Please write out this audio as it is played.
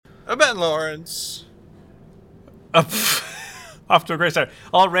Ben Lawrence. Off to a great start.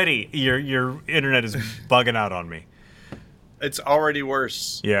 Already, your internet is bugging out on me. It's already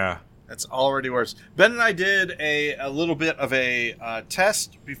worse. Yeah. It's already worse. Ben and I did a little bit of a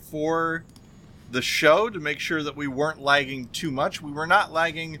test before the show to make sure that we weren't lagging too much. We were not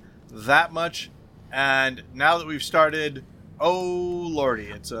lagging that much. And now that we've started, oh lordy,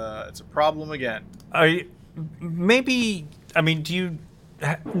 it's a problem again. Do you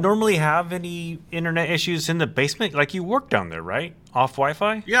normally have any internet issues in the basement? Like, you work down there, right? Off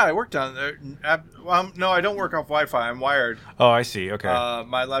Wi-Fi? Yeah, I work down there. No, I don't work off Wi-Fi. I'm wired. Oh, I see. Okay.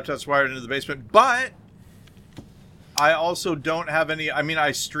 My laptop's wired into the basement, but I also don't have any. I mean,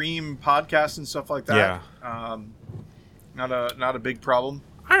 I stream podcasts and stuff like that. Yeah. Not a big problem.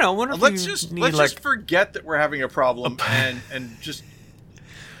 I don't know. Let's just forget that we're having a problem and just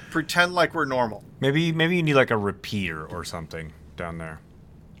pretend like we're normal. Maybe you need like a repeater or something down there.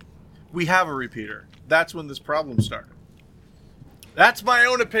 We have a repeater. That's when this problem started. That's my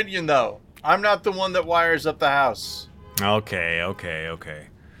own opinion, though. I'm not the one that wires up the house. Okay.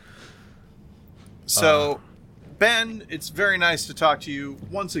 So, Ben, it's very nice to talk to you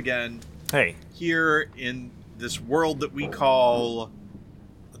once again. Hey. Here in this world that we call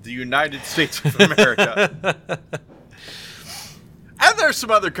the United States of America. And there's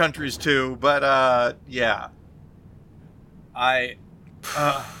some other countries, too, but, yeah. I'm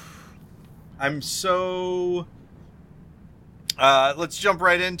so... let's jump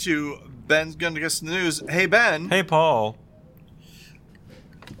right into Ben's gonna get some news. Hey, Ben. Hey, Paul.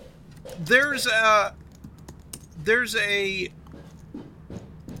 There's a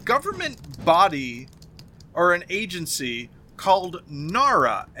government body or an agency called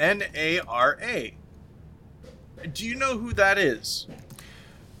NARA, N-A-R-A. Do you know who that is?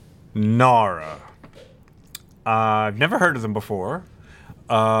 NARA. I've never heard of them before.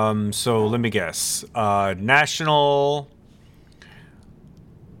 So let me guess. National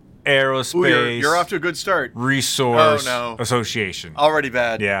Aerospace. Ooh, you're off to a good start. Resource Association. Already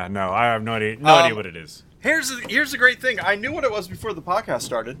bad. Yeah, no, I have no idea what it is. Here's the great thing. I knew what it was before the podcast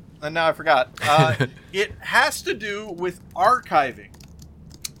started, and now I forgot. It has to do with archiving.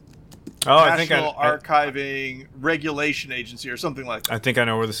 Oh, National Archiving Regulation Agency or something like that. I think I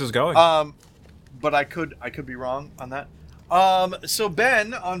know where this is going. But I could be wrong on that. So Ben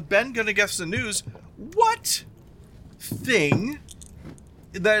Gonna Guess the News, what thing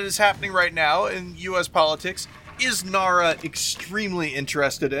that is happening right now in U.S. politics is NARA extremely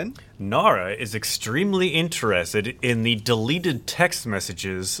interested in? NARA is extremely interested in the deleted text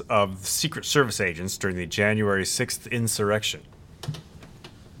messages of Secret Service agents during the January 6th insurrection.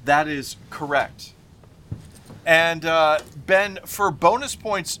 That is correct. And, Ben, for bonus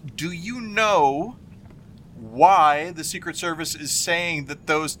points, do you know why the Secret Service is saying that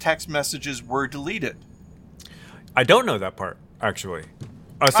those text messages were deleted? I don't know that part, actually.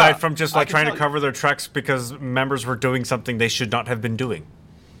 Aside from just like trying to cover their tracks because members were doing something they should not have been doing.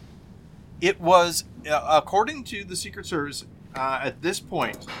 It was, according to the Secret Service, at this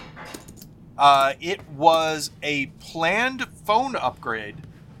point, it was a planned phone upgrade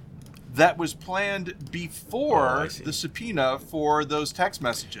that was planned before the subpoena for those text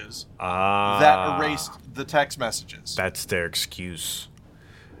messages that erased the text messages. That's their excuse.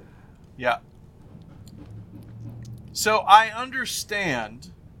 Yeah. So I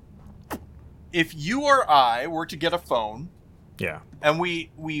understand if you or I were to get a phone, and we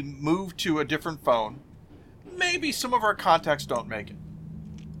move to a different phone, maybe some of our contacts don't make it.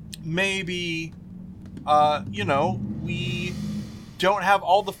 Maybe, we don't have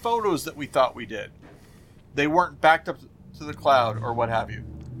all the photos that we thought we did. They weren't backed up to the cloud or what have you.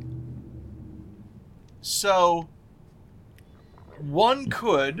 So one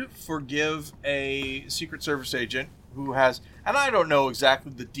could forgive a Secret Service agent who has, and I don't know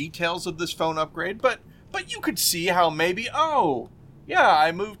exactly the details of this phone upgrade, but you could see how maybe,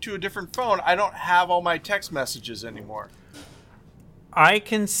 I moved to a different phone. I don't have all my text messages anymore. I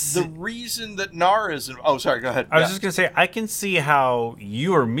can see... The reason that NARA is... Oh, sorry, go ahead. I was just going to say, I can see how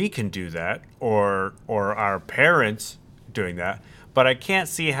you or me can do that, or our parents doing that, but I can't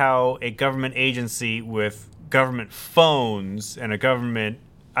see how a government agency with government phones and a government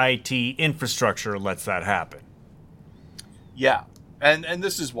IT infrastructure lets that happen. Yeah, and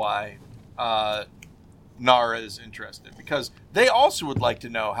this is why NARA is interested, because they also would like to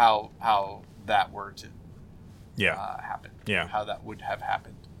know how that were to happen. Yeah. How that would have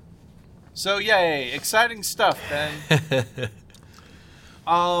happened. So, yay, exciting stuff, Ben.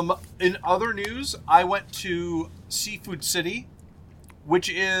 In other news, I went to Seafood City, which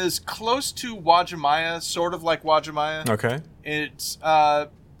is close to Wajimaya, sort of like Wajimaya. Okay. It's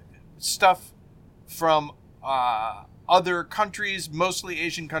stuff from other countries, mostly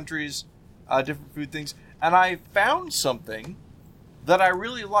Asian countries, different food things. And I found something that I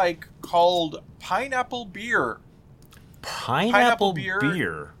really like called pineapple beer. Pineapple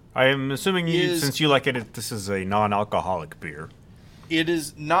beer. I am assuming since you like it, this is a non-alcoholic beer. It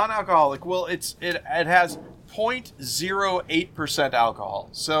is non-alcoholic. Well, it has 0.08% alcohol,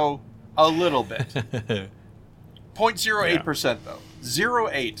 so a little bit. 0.08% though.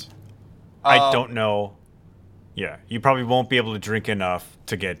 0.8. I don't know. Yeah, you probably won't be able to drink enough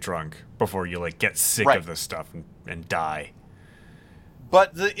to get drunk before you get sick of this stuff and die.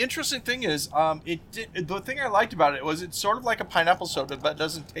 But the interesting thing is, the thing I liked about it was it's sort of like a pineapple soda, but it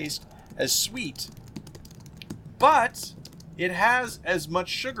doesn't taste as sweet. But it has as much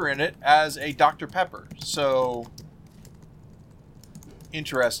sugar in it as a Dr. Pepper. So,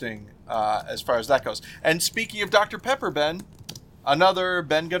 interesting as far as that goes. And speaking of Dr. Pepper, Ben, another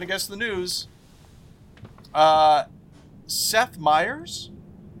Ben Gonna Guess the News. Seth Meyers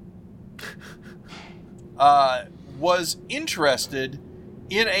was interested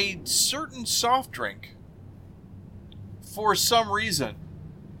in a certain soft drink for some reason.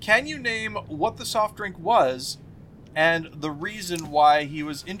 Can you name what the soft drink was and the reason why he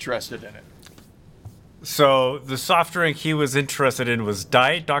was interested in it? So the soft drink he was interested in was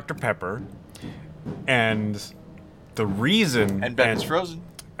Diet Dr. Pepper, and the reason... And Ben was frozen.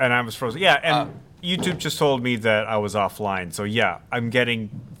 And I was frozen. Yeah, and YouTube just told me that I was offline. So yeah, I'm getting,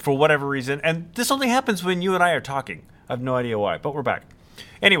 for whatever reason, and this only happens when you and I are talking. I have no idea why, but we're back.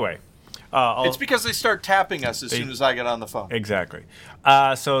 Anyway. It's because they start tapping us as soon as I get on the phone. Exactly.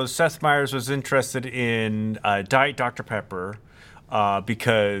 So Seth Meyers was interested in Diet Dr. Pepper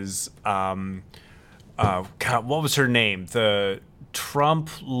because, God, what was her name? The Trump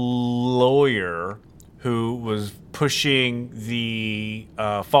lawyer who was pushing the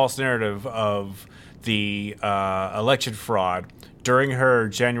false narrative of the election fraud during her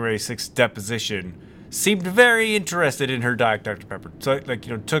January 6th deposition seemed very interested in her Diet Dr. Pepper. So,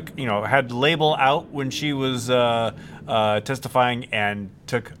 had the label out when she was testifying and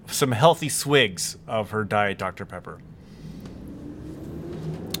took some healthy swigs of her Diet Dr. Pepper.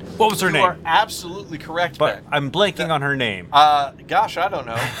 What was her name? You are absolutely correct, but Ben. I'm blanking on her name. Gosh, I don't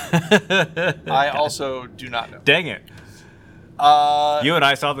know. I also do not know. Dang it. You and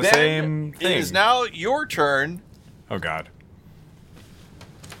I saw the same thing. It is now your turn. Oh, God.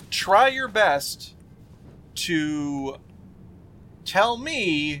 Try your best to tell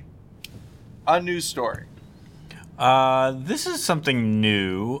me a news story. This is something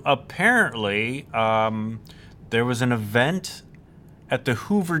new. Apparently, there was an event at the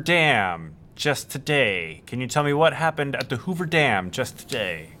Hoover Dam just today. Can you tell me what happened at the Hoover Dam just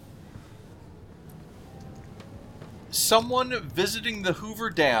today? Someone visiting the Hoover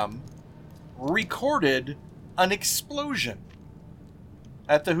Dam recorded an explosion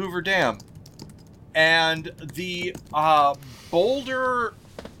at the Hoover Dam. And the Boulder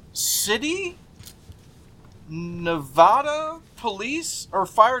City, Nevada police or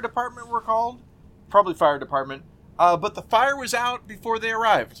fire department were called. Probably fire department. But the fire was out before they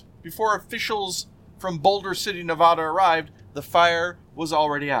arrived. Before officials from Boulder City, Nevada arrived, the fire was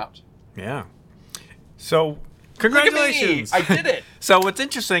already out. Yeah. So, congratulations. I did it. So what's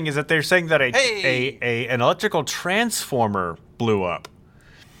interesting is that they're saying that an electrical transformer blew up.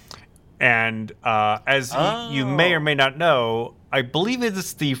 And as you may or may not know, I believe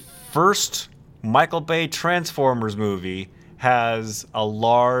it's the first Michael Bay Transformers movie has a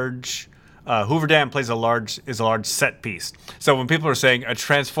large... Hoover Dam is a large set piece. So when people are saying a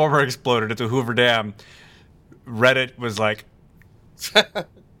transformer exploded at the Hoover Dam, Reddit was like,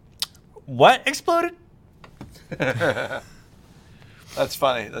 what exploded? That's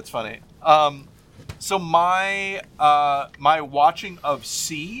funny. So my watching of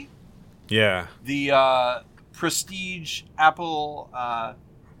C, the prestige Apple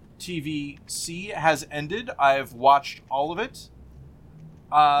TV C has ended. I've watched all of it.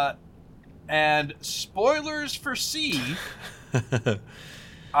 And spoilers for C.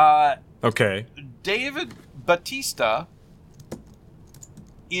 Okay. David Bautista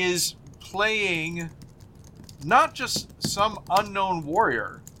is playing not just some unknown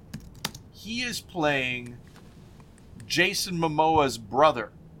warrior. He is playing Jason Momoa's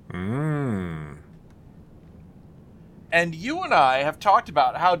brother. And you and I have talked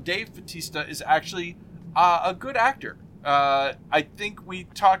about how Dave Bautista is actually a good actor. I think we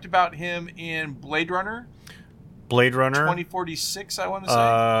talked about him in Blade Runner. 2046, I want to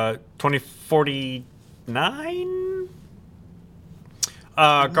say. 2049? Maybe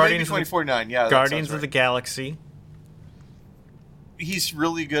 2049, yeah. Guardians of the Galaxy. He's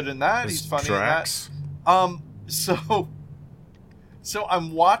really good in that. His He's funny tracks. in that. So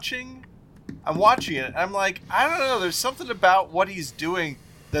I'm watching it. I'm like, I don't know. There's something about what he's doing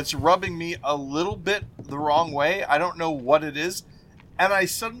that's rubbing me a little bit the wrong way. I don't know what it is. And I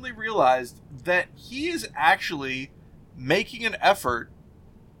suddenly realized that he is actually making an effort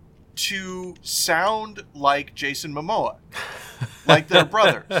to sound like Jason Momoa. Like they're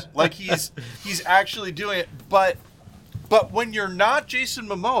brothers. Like he's actually doing it. But when you're not Jason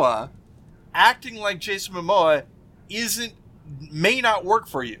Momoa, acting like Jason Momoa may not work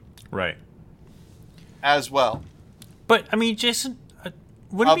for you. Right. As well. But I mean, Jason,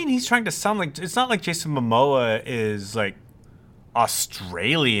 what do you mean he's trying to sound like? It's not like Jason Momoa is like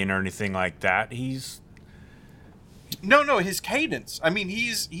Australian or anything like that. No, his cadence. I mean,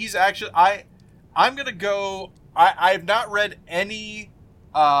 he's actually. I'm gonna go. I've not read anything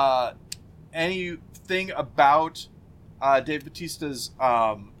about Dave Bautista's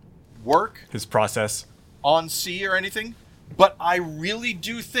work, his process on sea or anything, but I really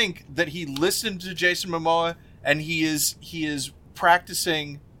do think that he listened to Jason Momoa and he is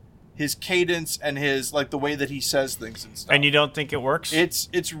practicing his cadence and his like the way that he says things and stuff. And you don't think it works?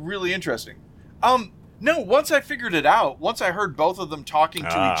 It's really interesting. No, once I figured it out, once I heard both of them talking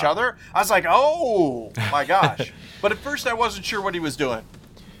to each other, I was like, oh my gosh. But at first I wasn't sure what he was doing.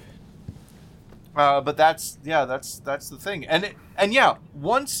 But that's the thing. And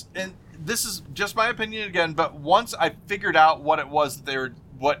once, and this is just my opinion again, but once I figured out what it was that they were,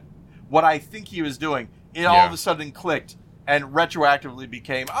 what I think he was doing, it all of a sudden clicked and retroactively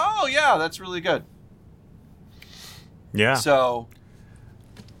became, oh yeah, that's really good. Yeah. So,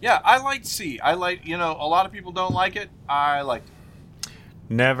 yeah, I liked C. A lot of people don't like it. I liked it.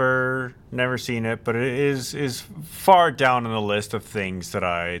 Never seen it, but it is far down on the list of things that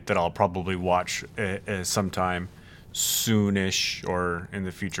I'll probably watch sometime soonish or in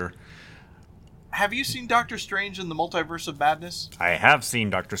the future. Have you seen Doctor Strange in the Multiverse of Madness? I have seen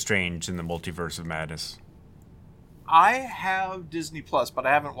Doctor Strange in the Multiverse of Madness. I have Disney Plus, but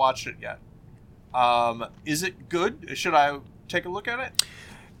I haven't watched it yet. Is it good? Should I take a look at it?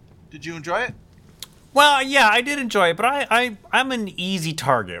 Did you enjoy it? Well, yeah, I did enjoy it, but I'm an easy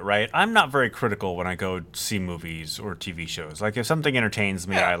target, right? I'm not very critical when I go see movies or TV shows. Like, if something entertains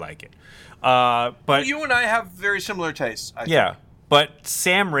me, I like it. But you and I have very similar tastes, I yeah, think. But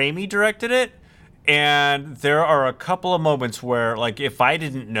Sam Raimi directed it, and there are a couple of moments where, like, if I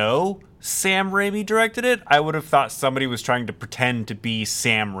didn't know Sam Raimi directed it, I would have thought somebody was trying to pretend to be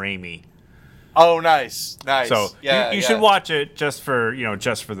Sam Raimi. Oh, nice. So you should watch it just for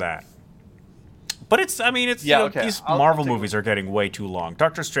that. But these Marvel movies are getting way too long.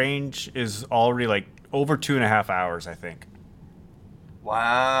 Doctor Strange is already like over 2.5 hours, I think.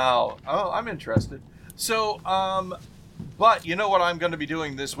 Wow. Oh, I'm interested. So, but you know what I'm going to be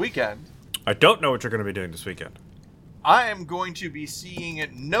doing this weekend? I don't know what you're going to be doing this weekend. I am going to be seeing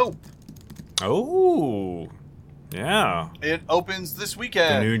Nope. Oh, yeah. It opens this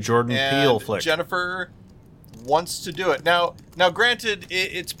weekend. The new Jordan Peele flick. Jennifer wants to do it. Now granted,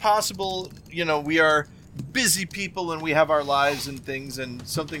 it's possible, we are busy people and we have our lives and things, and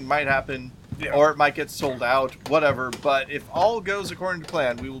something might happen or it might get sold out, whatever. But if all goes according to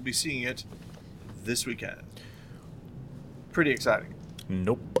plan, we will be seeing it this weekend. Pretty exciting.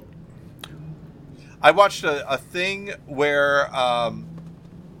 Nope. I watched a thing where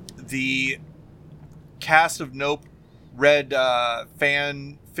the cast of Nope read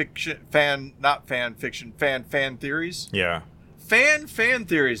fan theories. Yeah. Fan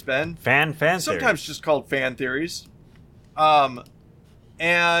theories, Ben. Fan Sometimes theories. just called fan theories.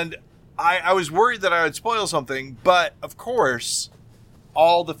 And I was worried that I would spoil something, but of course,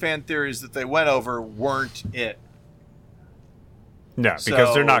 all the fan theories that they went over weren't it. No,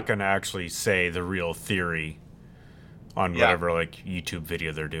 because they're not going to actually say the real theory on whatever YouTube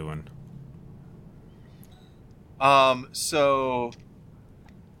video they're doing.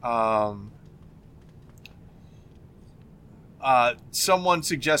 Someone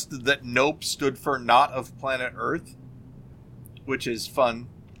suggested that Nope stood for not of planet Earth, which is fun,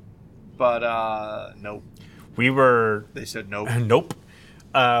 but nope. They said nope. Nope.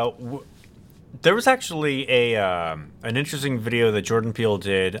 There was actually an interesting video that Jordan Peele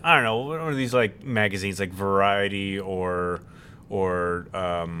did. I don't know, one of these like magazines like Variety or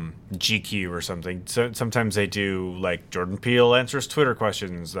GQ or something. So sometimes they do like Jordan Peele answers Twitter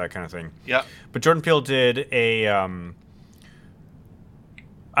questions, that kind of thing. Yeah. But Jordan Peele did a I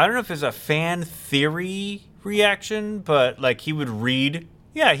don't know if it's a fan theory reaction, but like he would read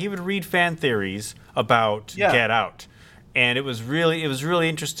fan theories about Get Out. And it was really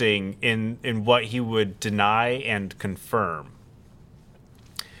interesting in what he would deny and confirm.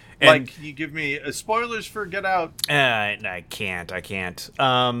 And Can you give me spoilers for Get Out? I can't.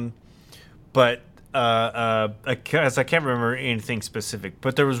 But because I can't remember anything specific,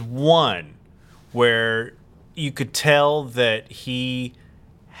 but there was one where you could tell that he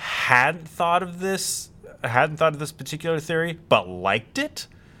hadn't thought of this particular theory, but liked it.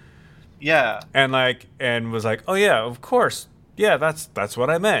 Yeah. And was like, oh yeah, of course, yeah, that's what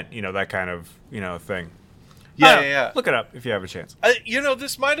I meant. That kind of thing. Yeah. Look it up if you have a chance.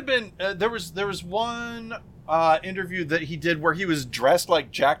 This might have been there was one interview that he did where he was dressed like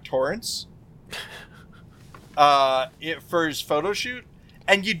Jack Torrance for his photo shoot,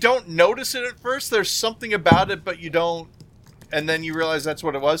 and you don't notice it at first. There's something about it, but you don't, and then you realize that's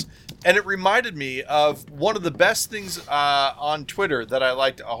what it was. And it reminded me of one of the best things on Twitter that I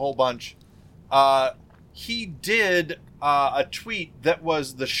liked a whole bunch. He did a tweet that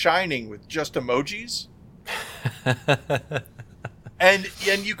was The Shining with just emojis. and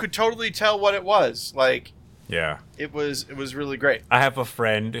you could totally tell what it was. Yeah. It was really great. I have a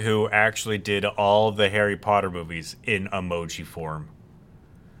friend who actually did all the Harry Potter movies in emoji form.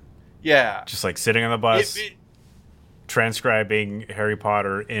 Yeah. Just sitting on the bus, transcribing Harry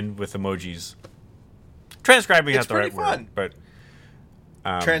Potter in with emojis. Transcribing is not the right word, but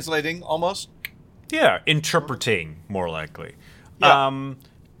translating almost. Yeah, interpreting more likely. Yeah.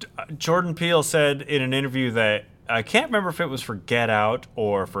 Jordan Peele said in an interview that I can't remember if it was for Get Out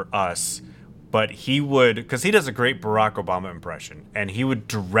or for Us, but he would, because he does a great Barack Obama impression, and he would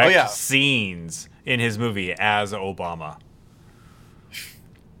direct scenes in his movie as Obama.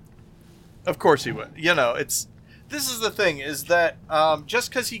 Of course he would. This is the thing, is that just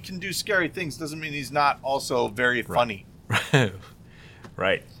because he can do scary things doesn't mean he's not also very funny.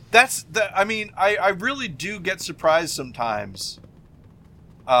 Right. I really do get surprised sometimes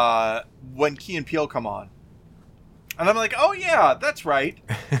when Key and Peele come on. And I'm like, oh yeah, that's right.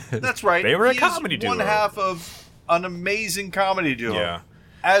 That's right. They were a comedy duo. One half of an amazing comedy duo. Yeah.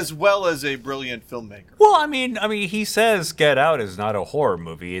 As well as a brilliant filmmaker. Well, I mean, he says Get Out is not a horror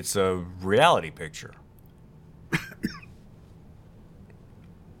movie; it's a reality picture.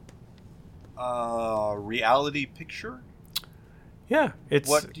 Reality picture? Yeah, it's.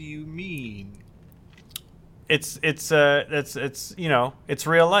 What do you mean? It's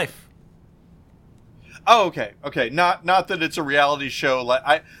real life. Oh, okay. Not that it's a reality show.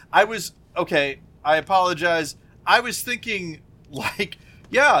 I was okay. I apologize. I was thinking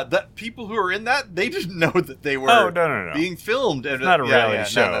that people who are in that, they didn't know that they were being filmed. It's not a reality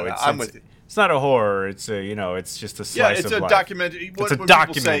show. No. I'm with you. It's not a horror. It's it's just a slice of life. Yeah, it's a documentary. It's a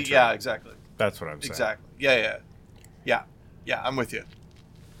documentary. Yeah, exactly. That's what I'm saying. Exactly. Yeah. I'm with you.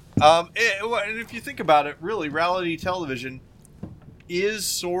 And if you think about it, really, reality television is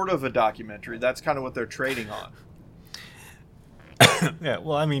sort of a documentary. That's kind of what they're trading on. Yeah,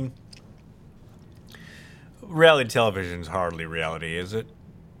 well, I mean, reality television is hardly reality, is it?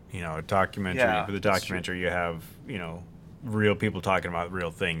 A documentary. Yeah, with a documentary, you have, real people talking about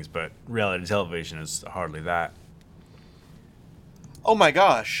real things, but reality television is hardly that. Oh my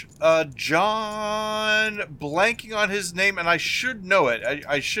gosh. John, blanking on his name, and I should know it.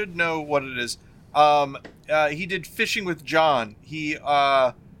 I should know what it is. He did Fishing with John. He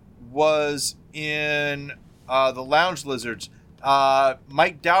was in The Lounge Lizards.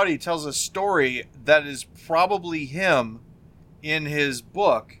 Mike Dowdy tells a story that is probably him in his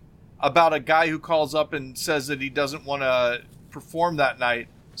book about a guy who calls up and says that he doesn't want to perform that night.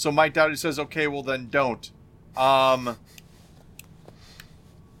 So Mike Dowdy says, okay, well then don't.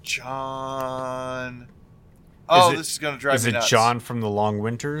 John. Oh, this is going to drive me nuts. Is it John from The Long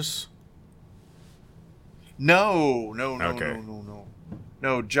Winters? No. Okay.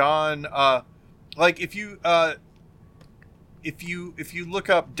 No, John. If you look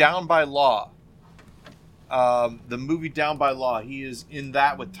up Down by Law, the movie Down by Law, he is in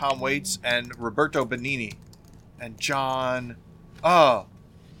that with Tom Waits and Roberto Benigni, and John.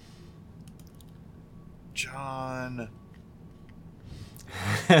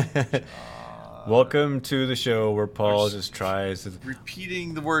 Welcome to the show where Paul just tries to...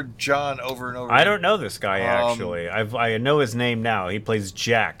 repeating the word John over and over. I don't know this guy, actually. I know his name now. He plays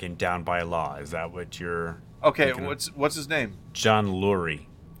Jack in Down by Law. Is that what you're... Okay, what's his name? John Lurie.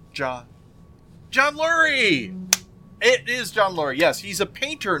 John Lurie! It is John Lurie. Yes, he's a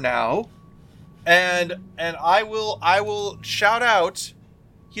painter now. And I will shout out,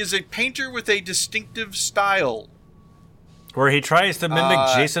 he is a painter with a distinctive style. Where he tries to mimic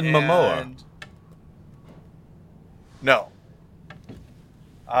Jason Momoa. No.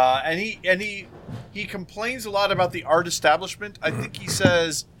 And he complains a lot about the art establishment. I think he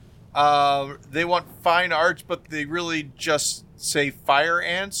says they want fine art, but they really just say fire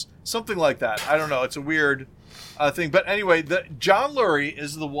ants, something like that. I don't know. It's a weird thing. But anyway, John Lurie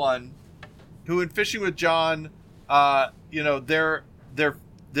is the one who, in Fishing with John,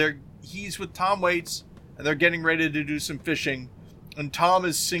 he's with Tom Waits, and they're getting ready to do some fishing, and Tom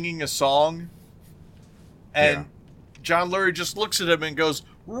is singing a song, and John Lurie just looks at him and goes,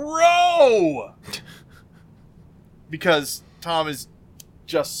 "Row!" Because Tom is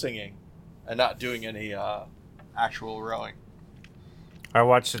just singing and not doing any actual rowing. I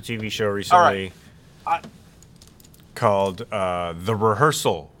watched a TV show recently called The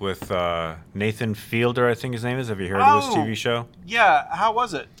Rehearsal with Nathan Fielder, I think his name is. Have you heard of this TV show? Yeah. How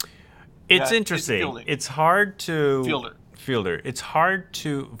was it? It's interesting. It's hard to... Fielder. It's hard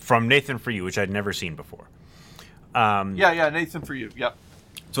to... From Nathan For You, which I'd never seen before. Nathan For You. Yep.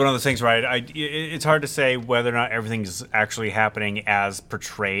 It's one of those things, right? It's hard to say whether or not everything's actually happening as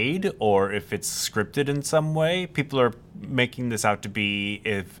portrayed or if it's scripted in some way. People are making this out to be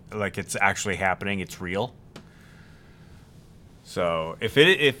if it's actually happening, it's real. So if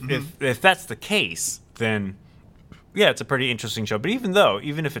that's the case, then yeah, it's a pretty interesting show. But even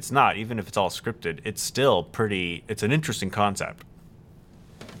if it's not, even if it's all scripted, it's still it's an interesting concept.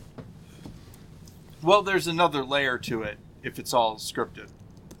 Well, there's another layer to it if it's all scripted.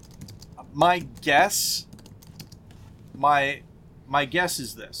 My guess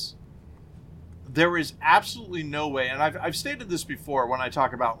is this. There is absolutely no way, and I've stated this before when I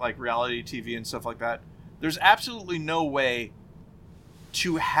talk about like reality TV and stuff like that. There's absolutely no way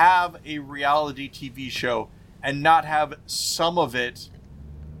to have a reality TV show and not have some of it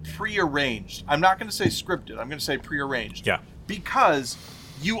prearranged. I'm not going to say scripted. I'm going to say prearranged. Yeah. Because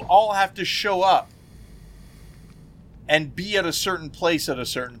you all have to show up and be at a certain place at a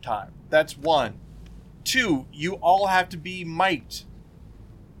certain time. That's one. Two, you all have to be mic'd.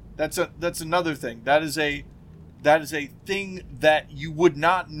 That's another thing. That is a thing that you would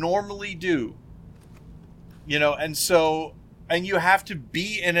not normally do. And you have to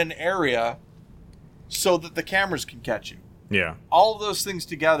be in an area so that the cameras can catch you. Yeah. All of those things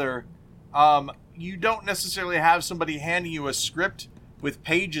together, you don't necessarily have somebody handing you a script with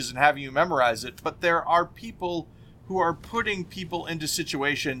pages and having you memorize it, but there are people who are putting people into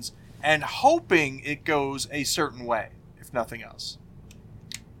situations and hoping it goes a certain way, if nothing else.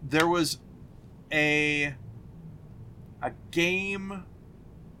 There was a game,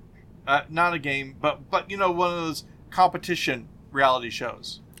 not a game, but one of those competition reality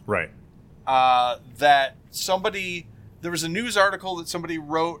shows. Right. That there was a news article that somebody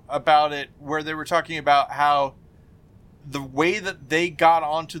wrote about it where they were talking about how the way that they got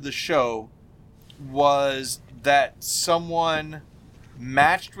onto the show was that someone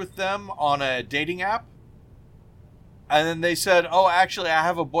matched with them on a dating app. And then they said, "Oh, actually, I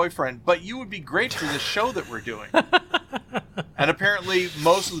have a boyfriend, but you would be great for this show that we're doing." And apparently,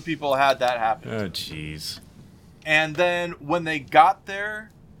 most of the people had that happen. Oh, jeez. And then when they got there,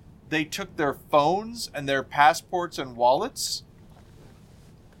 they took their phones and their passports and wallets.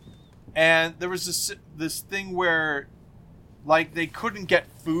 And there was this thing where, like, they couldn't get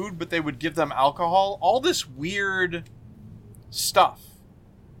food, but they would give them alcohol. All this weird stuff.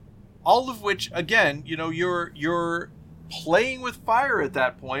 All of which, again, you're playing with fire at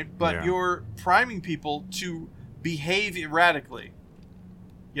that point, but you're priming people to behave erratically,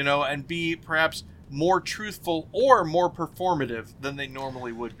 and be perhaps more truthful or more performative than they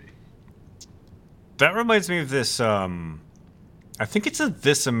normally would be. That reminds me of this, I think it's a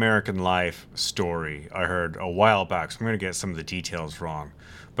This American Life story I heard a while back, so I'm going to get some of the details wrong.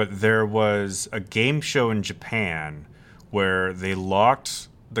 But there was a game show in Japan where they locked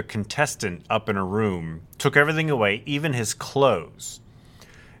the contestant up in a room, took everything away, even his clothes.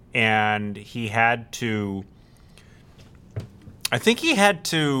 And he had to... he had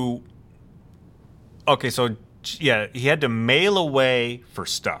to mail away for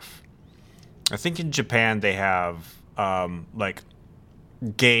stuff. I think in Japan they have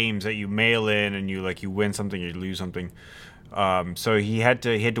games that you mail in and you win something or you lose something. So he had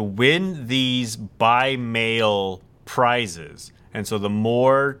to win these by mail prizes. And so the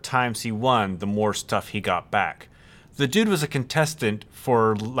more times he won, the more stuff he got back. The dude was a contestant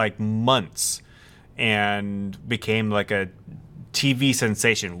for months and became a TV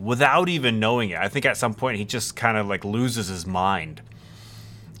sensation without even knowing it. I think at some point he just kind of loses his mind.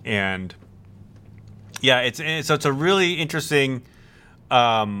 And yeah, it's a really interesting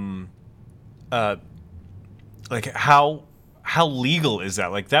how legal is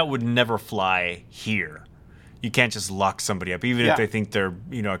that? That would never fly here. You can't just lock somebody up, even if they think they're,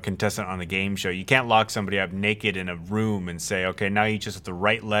 a contestant on the game show. You can't lock somebody up naked in a room and say, okay, now you just have to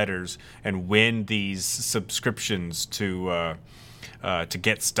write letters and win these subscriptions to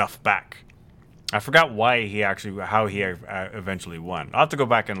get stuff back. I forgot how he eventually won. I'll have to go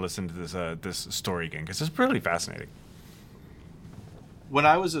back and listen to this story again because it's really fascinating. When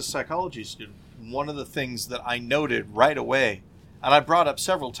I was a psychology student, one of the things that I noted right away, and I brought up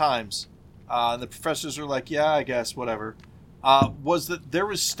several times, and the professors are like, yeah, I guess, whatever, was that there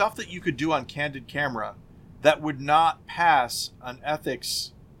was stuff that you could do on candid camera that would not pass an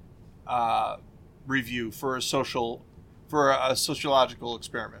ethics review for a sociological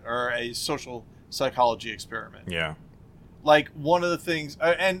experiment or a social psychology experiment. Yeah. Like one of the things,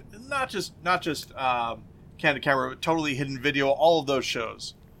 and not just candid camera, but totally hidden video, all of those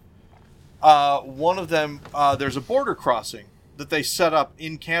shows. One of them, there's a border crossing that they set up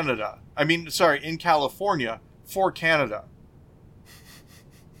in in California for Canada.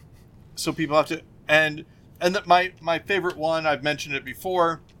 So people have to, and my favorite one, I've mentioned it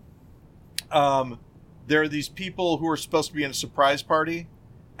before. There are these people who are supposed to be in a surprise party,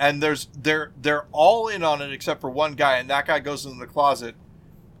 and they're all in on it except for one guy, and that guy goes into the closet,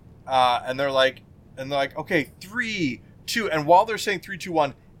 and they're like, okay, 3, 2, and while they're saying 3, 2,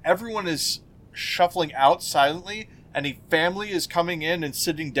 1, everyone is shuffling out silently, and a family is coming in and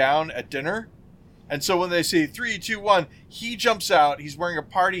sitting down at dinner, and so when they say 3, 2, 1, he jumps out. He's wearing a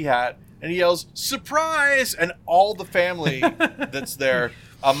party hat, and he yells, "Surprise!" And all the family that's there.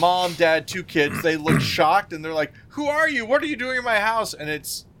 A mom, dad, 2 kids, they look shocked, and they're like, "Who are you? What are you doing in my house?" And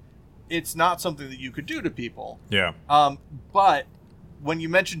it's not something that you could do to people. Yeah. But when you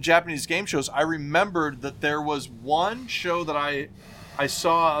mentioned Japanese game shows, I remembered that there was one show that I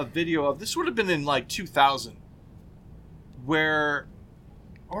saw a video of. This would have been in like 2000, where,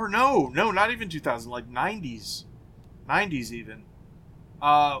 or no, not even 2000, like 90s even,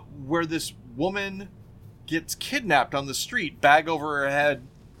 where this woman gets kidnapped on the street, bag over her head,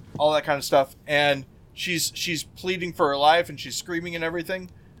 all that kind of stuff, and she's pleading for her life, and she's screaming and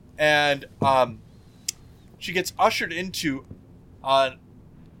everything, and she gets ushered into a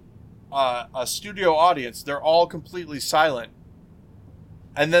studio audience. They're all completely silent,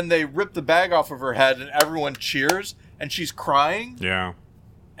 and then they rip the bag off of her head, and everyone cheers, and she's crying. Yeah,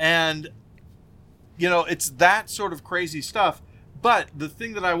 and it's that sort of crazy stuff. But the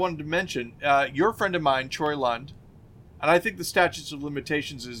thing that I wanted to mention, your friend of mine, Troy Lund, and I think the statute of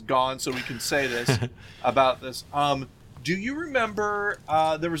limitations is gone, so we can say this about this. Do you remember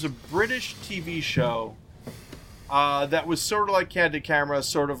there was a British TV show that was sort of like Candid Camera,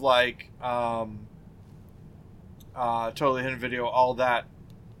 sort of like Totally Hidden Video, all that.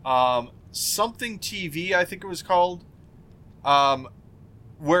 Something TV, I think it was called,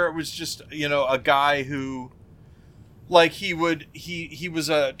 where it was just, a guy who... Like he was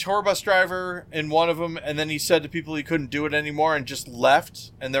a tour bus driver in one of them, and then he said to people he couldn't do it anymore and just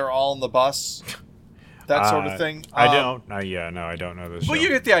left, and they're all on the bus. That sort of thing. I don't know this show. But you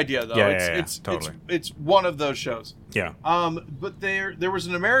get the idea, though. Yeah, totally. It's one of those shows. Yeah. But there was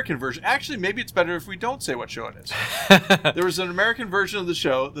an American version. Actually, maybe it's better if we don't say what show it is. There was an American version of the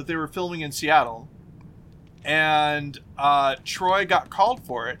show that they were filming in Seattle, and Troy got called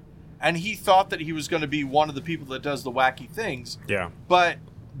for it. And he thought that he was going to be one of the people that does the wacky things. Yeah. But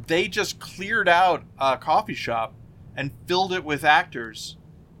they just cleared out a coffee shop and filled it with actors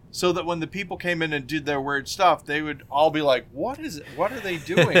so that when the people came in and did their weird stuff, they would all be like, what is it? What are they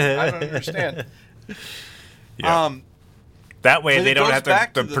doing? I don't understand. Yeah. That way they don't have to,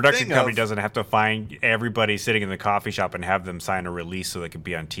 the the production company doesn't have to find everybody sitting in the coffee shop and have them sign a release so they can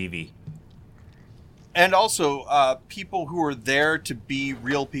be on TV. And also, people who are there to be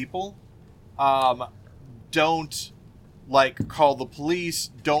real people don't, call the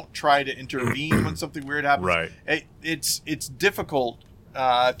police, don't try to intervene when something weird happens. Right. It's difficult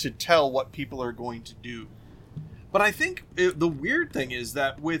to tell what people are going to do. But I think the weird thing is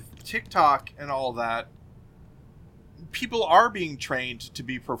that with TikTok and all that, people are being trained to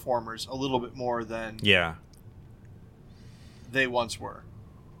be performers a little bit more than they once were,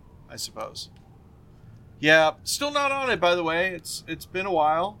 I suppose. Yeah, still not on it, by the way. It's been a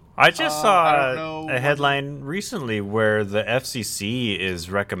while. I just saw a headline recently where the FCC is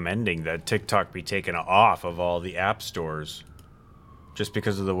recommending that TikTok be taken off of all the app stores just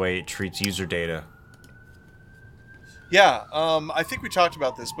because of the way it treats user data. Yeah, I think we talked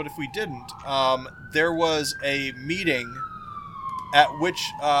about this, but if we didn't, there was a meeting at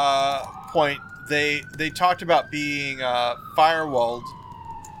which point they talked about being firewalled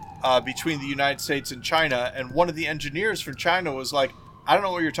between the United States and China, and one of the engineers from China was like, I don't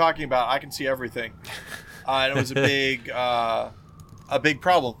know what you're talking about. I can see everything. And it was a big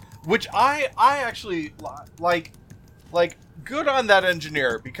problem, which I actually like good on that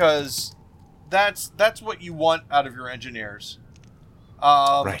engineer, because that's what you want out of your engineers.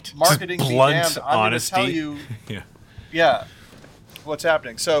 Right. Marketing Just be blunt damned. I'm going to honesty. tell you, Yeah. yeah, what's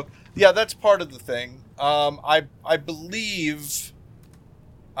happening. So yeah, that's part of the thing. I believe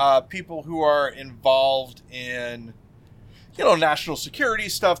people who are involved in, national security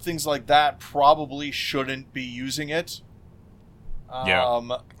stuff, things like that, probably shouldn't be using it. Yeah.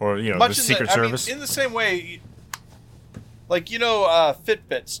 Or, Much the Secret Service. in the same way, like,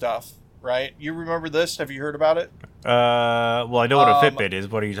 Fitbit stuff, right? You remember this? Have you heard about it? Well, I know what a Fitbit is.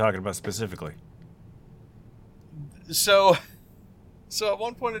 What are you talking about specifically? So at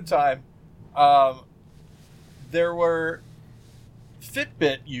one point in time, there were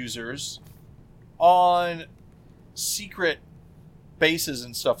Fitbit users on secret bases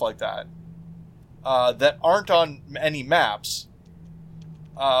and stuff like that, that aren't on any maps,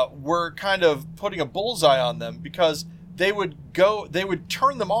 were kind of putting a bullseye on them, because they would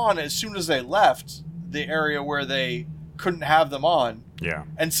turn them on as soon as they left the area where they couldn't have them on. Yeah.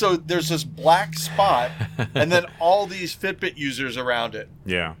 And so there's this black spot, and then all these Fitbit users around it.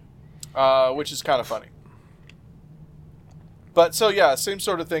 Yeah. Which is kind of funny. But so yeah, same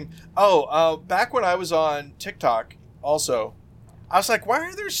sort of thing. Back when I was on TikTok, also, I was like, why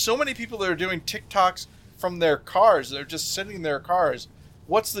are there so many people that are doing TikToks from their cars? They're just sitting in their cars.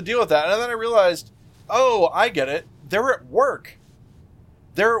 What's the deal with that? And then I realized, I get it. They're at work.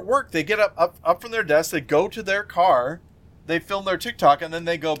 They get up from their desk. They go to their car. They film their TikTok, and then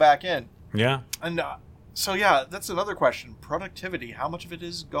they go back in. Yeah. And so yeah, that's another question. Productivity. How much of it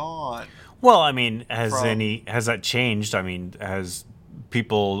is gone? Well, I mean, has that changed? I mean, has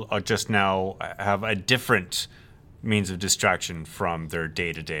people just now have a different means of distraction from their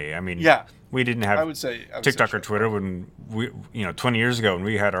day to day? I mean, Yeah. we didn't have I would say TikTok or Twitter when we, 20 years ago when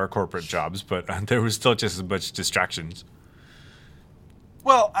we had our corporate jobs, but there was still just as much distractions.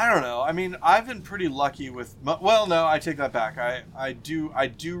 Well, I don't know. I mean, I've been pretty lucky with. Well, no, I take that back. I do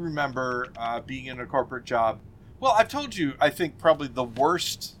remember being in a corporate job. Well, I've told you, I think probably the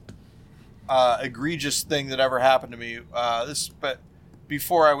worst egregious thing that ever happened to me. But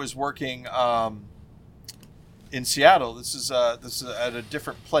before I was working in Seattle. This is at a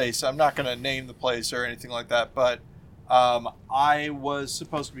different place. I'm not going to name the place or anything like that, but I was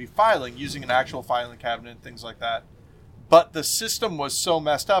supposed to be filing using an actual filing cabinet and things like that. But the system was so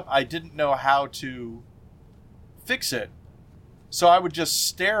messed up, I didn't know how to fix it. So I would just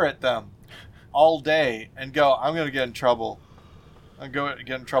stare at them all day and go, I'm going to get in trouble. I'm going to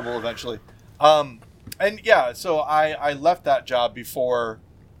get in trouble eventually. And yeah, so I left that job before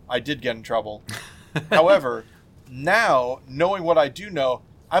I did get in trouble. However, now, knowing what I do know,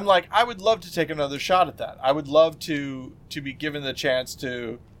 I'm like, I would love to take another shot at that. I would love to be given the chance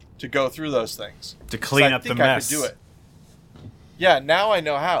to go through those things. To clean up the mess. I could do it. Yeah, now I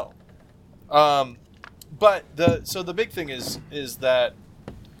know how. But the big thing is that,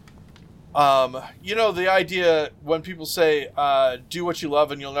 the idea when people say, do what you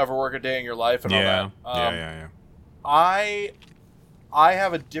love and you'll never work a day in your life and all that. Yeah. I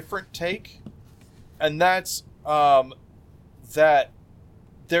have a different take, and that's that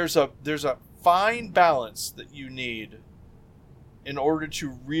there's a fine balance that you need in order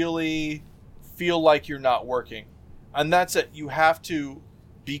to really feel like you're not working. And that's it. You have to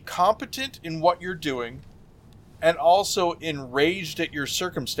be competent in what you're doing and also enraged at your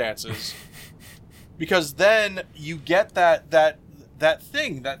circumstances. Because then you get that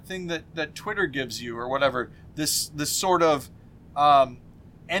thing that Twitter gives you or whatever, this sort of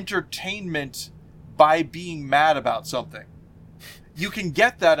entertainment by being mad about something. You can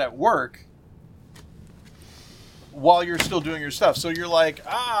get that at work while you're still doing your stuff. So you're like,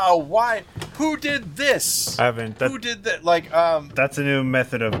 why? Who did this? Who did that? Like, that's a new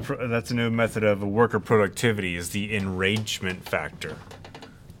method of worker productivity is the enragement factor.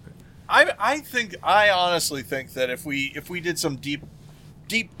 I honestly think that if we did some deep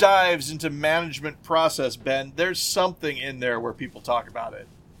dives into management process, Ben, there's something in there where people talk about it.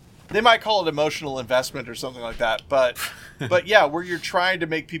 They might call it emotional investment or something like that, but yeah, where you're trying to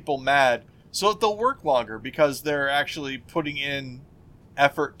make people mad so that they'll work longer because they're actually putting in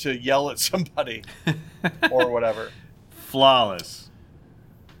effort to yell at somebody or whatever. Flawless.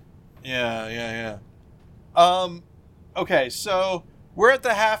 Yeah. Okay, so we're at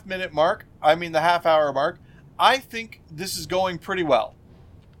the half hour mark. I think this is going pretty well.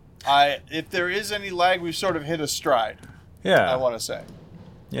 If there is any lag, we've sort of hit a stride. Yeah. I want to say.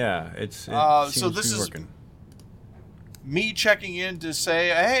 Yeah, it so seems this to be is working. me checking in to say,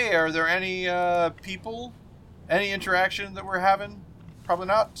 hey, are there any people, any interaction that we're having? Probably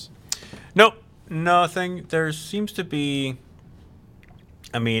not. Nope, nothing. There seems to be.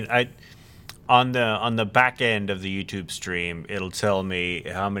 I mean, on the back end of the YouTube stream, it'll tell me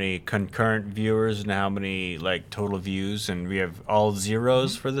how many concurrent viewers and how many like total views, and we have all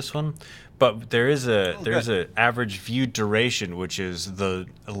zeros for this one. But there's a average view duration, which is the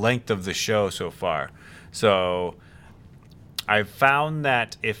length of the show so far. So I've found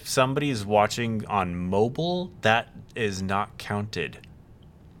that if somebody is watching on mobile, that is not counted.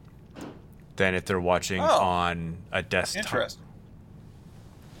 Than if they're watching on a desktop. Interesting.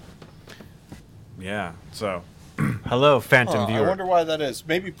 Yeah, so hello, Phantom viewer. I wonder why that is.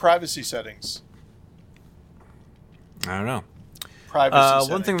 Maybe privacy settings. I don't know. Privacy settings.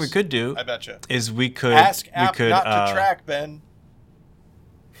 One thing we could do, I betcha, is we could ask app not to track, Ben.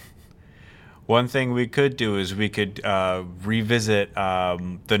 One thing we could do is we could revisit the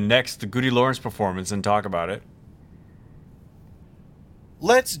GudeLaurance performance and talk about it.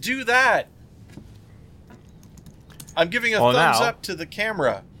 Let's do that. I'm giving a thumbs up to the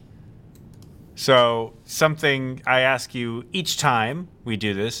camera. So, something I ask you each time we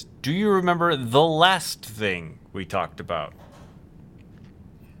do this, do you remember the last thing we talked about?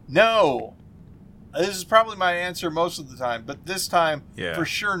 No. This is probably my answer most of the time, but this time, for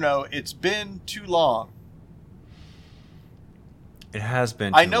sure, no. It's been too long. It has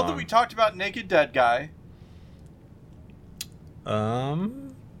been too long. I know that we talked about Naked Dead Guy.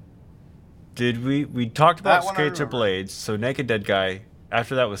 Did we talked about Skates or Blades, so Naked Dead Guy.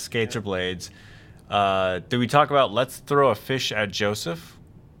 After that was Skates or Blades. Did we talk about Let's Throw a Fish at Joseph?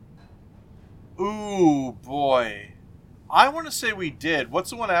 Ooh, boy. I want to say we did.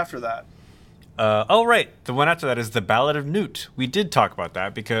 What's the one after that? Right. The one after that is The Ballad of Newt. We did talk about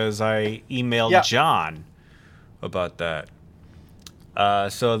that because I emailed John about that.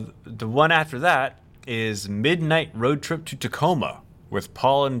 So the one after that is Midnight Road Trip to Tacoma with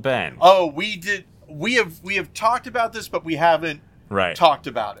Paul and Ben. Oh, we did. We have talked about this, but we haven't talked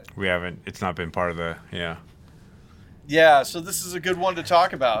about it. We haven't. It's not been part of the Yeah, so this is a good one to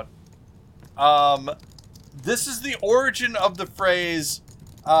talk about. This is the origin of the phrase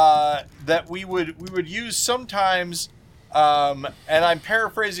that we would use sometimes, and I'm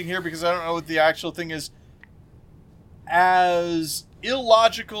paraphrasing here because I don't know what the actual thing is. As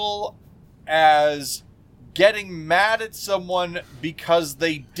illogical as getting mad at someone because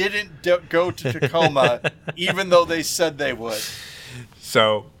they didn't go to Tacoma, even though they said they would.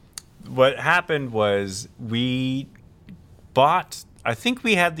 So, what happened was we bought. I think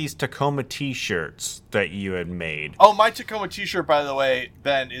we had these Tacoma T-shirts that you had made. Oh, my Tacoma T-shirt, by the way,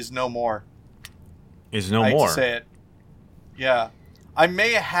 Ben, is no more. Is no I more. hate to say it. Yeah, I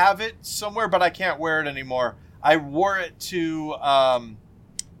may have it somewhere, but I can't wear it anymore. I wore it to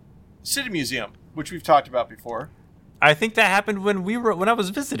City Museum, which we've talked about before. I think that happened when I was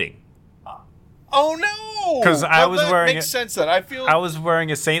visiting. Oh no! Because I was wearing. Makes sense then. I was wearing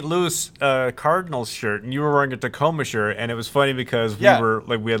a St. Louis Cardinals shirt, and you were wearing a Tacoma shirt, and it was funny because we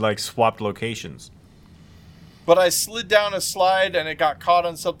had swapped locations. But I slid down a slide, and it got caught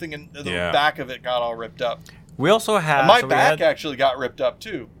on something, and the back of it got all ripped up. We also had and my back actually got ripped up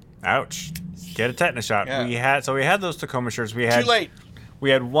too. Ouch! Get a tetanus shot. Yeah. We had those Tacoma shirts. We had too late. We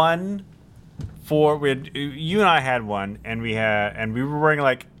had one you and I had one, and we were wearing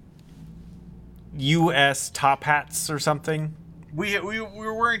like U.S. top hats or something. We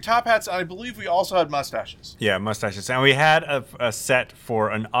were wearing top hats, and I believe we also had mustaches. Yeah, mustaches. And we had a set for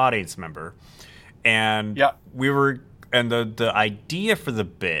an audience member. And the idea for the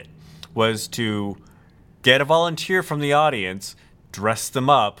bit was to get a volunteer from the audience, dress them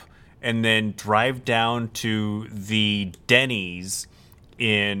up, and then drive down to the Denny's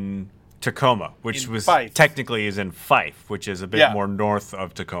in Tacoma, which was Fife. Technically is in Fife, which is a bit more north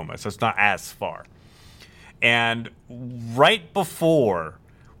of Tacoma, so it's not as far. And right before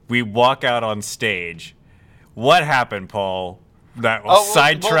we walk out on stage, what happened, Paul? That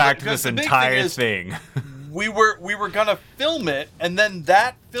sidetracked this entire thing. we were gonna film it, and then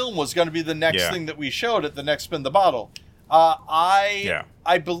that film was gonna be the next thing that we showed at the next Spin the Bottle.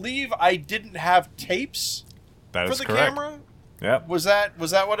 I believe I didn't have tapes for the correct. Camera. Yep. Was that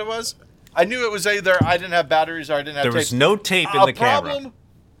what it was? I knew it was either I didn't have batteries or I didn't have tapes. There was no tape in the camera.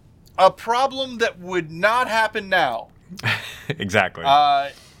 A problem that would not happen now. Exactly.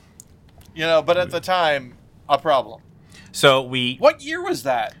 But at the time, a problem. So What year was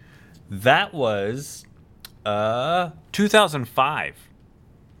that? That was 2005.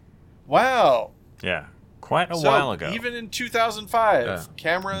 Wow. Yeah. Quite a while ago. Even in 2005,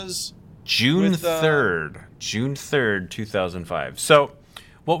 cameras June 3rd, June 3rd, 2005. So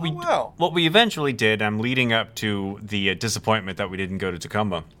what we eventually did, I'm leading up to the disappointment that we didn't go to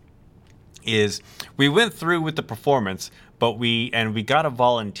Tacoma, is we went through with the performance, but we got a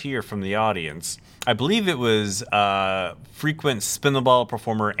volunteer from the audience. I believe it was frequent spin the ball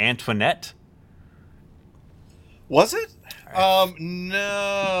performer Antoinette. Was it?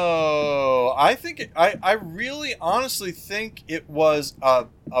 No. I think I really honestly think it was a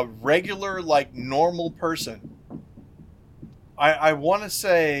regular, like, normal person. I want to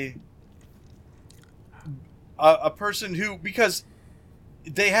say a person who, because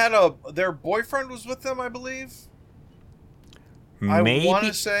they had their boyfriend was with them, I believe. Maybe. I want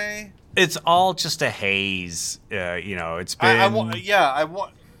to say It's all just a haze. It's been I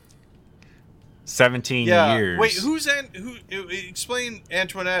want 17 years. Wait, who explain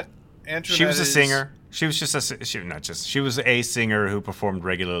Antoinette? She was a singer. She was she was a singer who performed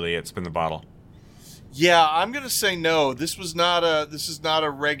regularly at Spin the Bottle. Yeah, I'm gonna say no. This is not a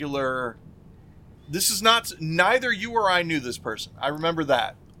regular. This is not. Neither you or I knew this person. I remember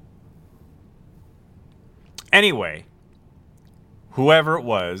that. Anyway, whoever it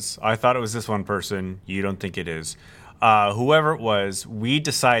was, I thought it was this one person. You don't think it is. Whoever it was, we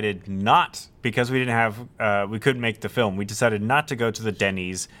decided not, because we didn't have, we couldn't make the film. We decided not to go to the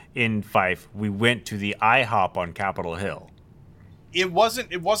Denny's in Fife. We went to the IHOP on Capitol Hill. It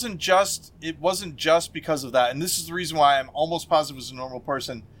wasn't just because of that, and this is the reason why I'm almost positive it was a normal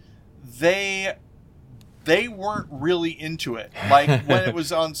person. They weren't really into it. Like, when it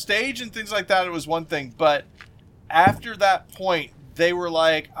was on stage and things like that, it was one thing, but after that point, they were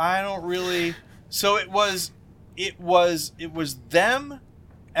like, I don't really. So it was them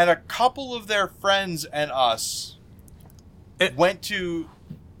and a couple of their friends and us went to.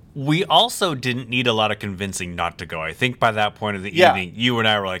 We also didn't need a lot of convincing not to go. I think by that point of the evening, you and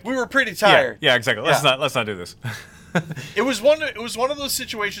I were like, we were pretty tired. Yeah, exactly. Let's not do this. It was one of those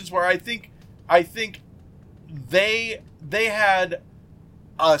situations where I think they had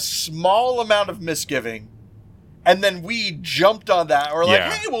a small amount of misgiving, and then we jumped on that. We're like,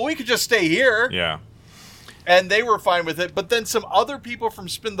 hey, well, we could just stay here. Yeah. And they were fine with it. But then some other people from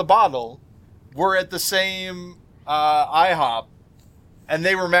Spin the Bottle were at the same IHOP, and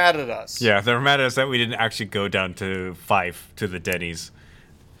they were mad at us. Yeah, they were mad at us that we didn't actually go down to Fife to the Denny's.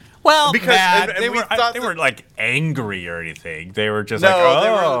 Well, because mad. And they weren't like angry or anything. They were just like,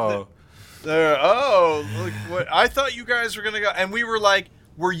 oh. Look, what, I thought you guys were going to go. And we were like,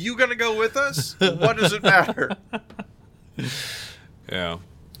 were you going to go with us? What does it matter? Yeah.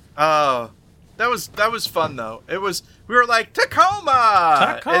 That was fun though. We were like,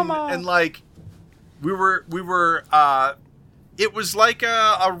 Tacoma. And like we were it was like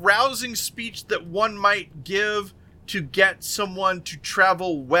a rousing speech that one might give to get someone to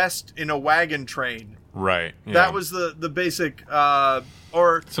travel west in a wagon train. Right. Yeah. That was the basic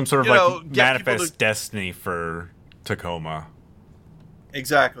or some sort of like manifest destiny for Tacoma.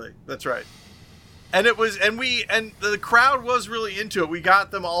 Exactly. That's right. And it was, and the crowd was really into it. We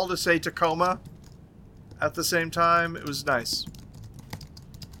got them all to say Tacoma at the same time. It was nice.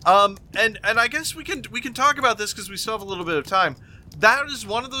 And I guess we can talk about this because we still have a little bit of time. That is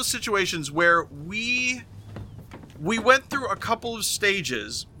one of those situations where we went through a couple of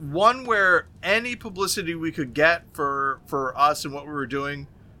stages. One where any publicity we could get for us and what we were doing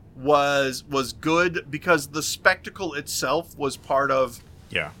was good because the spectacle itself was part of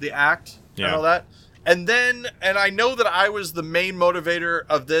the act and all that. And then, and I know that I was the main motivator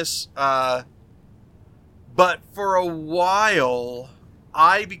of this, but for a while,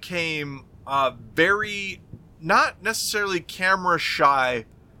 I became very, not necessarily camera shy,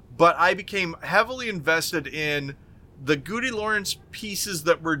 but I became heavily invested in the GudeLaurance pieces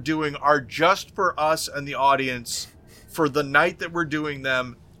that we're doing are just for us and the audience for the night that we're doing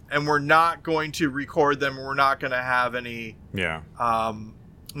them, and we're not going to record them, and we're not going to have any. Yeah. And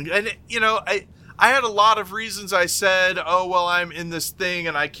I had a lot of reasons. I said, oh, well, I'm in this thing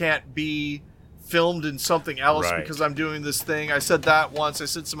and I can't be filmed in something else because I'm doing this thing. I said that once. I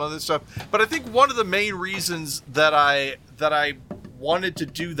said some other stuff. But I think one of the main reasons that I wanted to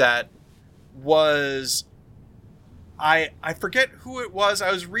do that was I forget who it was.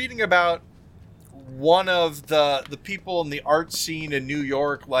 I was reading about one of the people in the art scene in New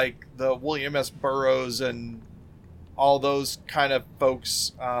York, like the William S. Burroughs and all those kind of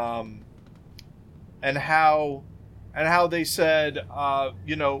folks, and how they said,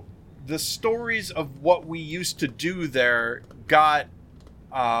 the stories of what we used to do there got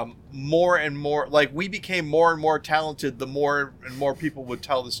more and more, like we became more and more talented the more and more people would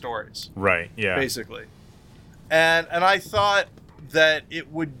tell the stories. Right, yeah. Basically. And I thought that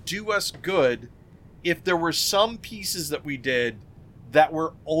it would do us good if there were some pieces that we did that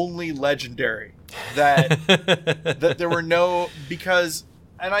were only legendary, that that there were no, because,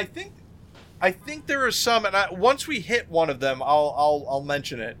 and I think there are some, and once we hit one of them, I'll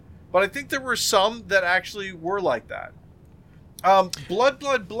mention it. But I think there were some that actually were like that.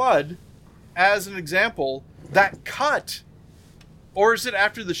 Blood, as an example, that cut, or is it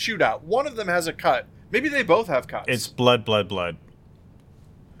after the shootout? One of them has a cut. Maybe they both have cuts. It's blood.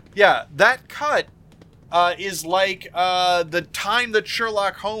 Yeah, that cut is like the time that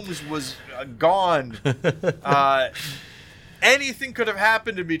Sherlock Holmes was gone. Anything could have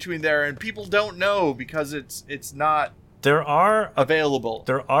happened in between there, and people don't know because it's not available.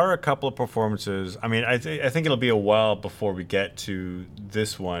 There are a couple of performances. I mean, I think it'll be a while before we get to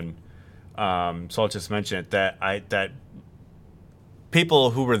this one. So I'll just mention it that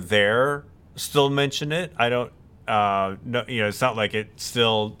people who were there still mention it. I don't no, it's not like it's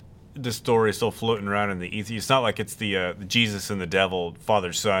still, the story is still floating around in the ether. It's not like it's the Jesus and the devil,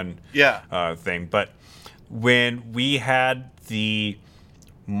 father son thing. But when we had the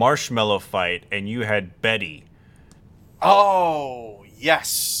marshmallow fight and you had Betty. Oh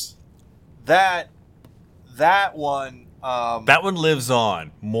yes, that one. That one lives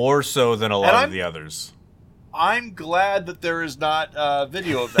on more so than a lot of the others. I'm glad that there is not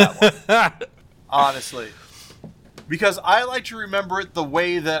video of that one, honestly, because I like to remember it the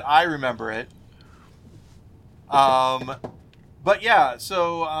way that I remember it. But yeah,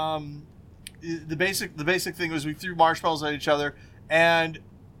 so the basic thing was we threw marshmallows at each other, and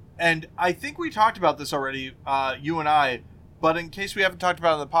I think we talked about this already, you and I. But in case we haven't talked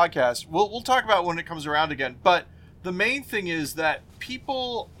about it on the podcast, we'll talk about it when it comes around again. But the main thing is that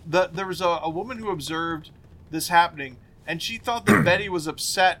there was a woman who observed this happening, and she thought that Betty was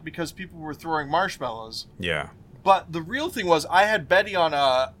upset because people were throwing marshmallows. Yeah. But the real thing was, I had Betty on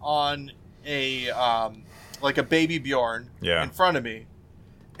a like a baby Bjorn in front of me,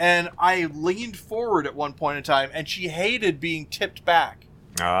 and I leaned forward at one point in time, and she hated being tipped back.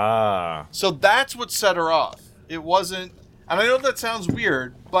 Ah. So that's what set her off. It wasn't, and I know that sounds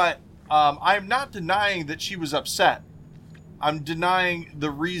weird, but I'm not denying that she was upset. I'm denying the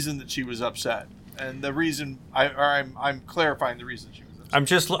reason that she was upset. And the reason I'm clarifying the reason she was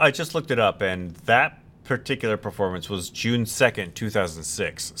upset. I just looked it up, and that particular performance was June 2nd,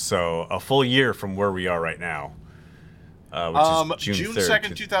 2006. So a full year from where we are right now, which is June 3rd.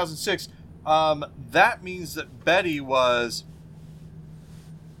 2nd, 2006. That means that Betty was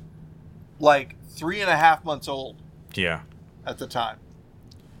like 3.5 months old. Yeah. At the time.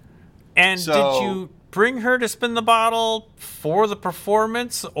 And so, did you bring her to spin the bottle for the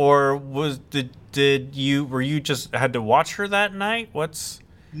performance, or were you just had to watch her that night?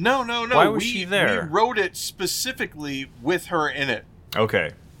 No. Why was she there? We wrote it specifically with her in it.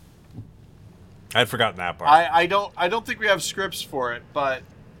 Okay. I'd forgotten that part. I don't think we have scripts for it, but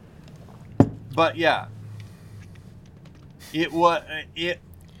yeah. It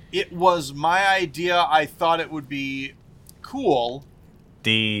was my idea. I thought it would be cool.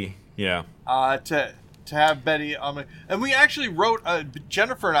 To have Betty on, and we actually wrote.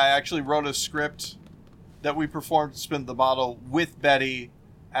 Jennifer and I actually wrote a script that we performed to Spin the Bottle with Betty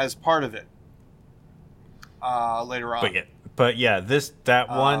as part of it. Later on,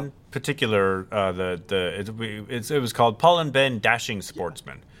 one particular it was called Paul and Ben Dashing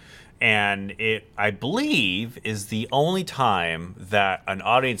Sportsman, and it, I believe, is the only time that an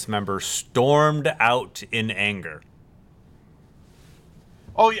audience member stormed out in anger.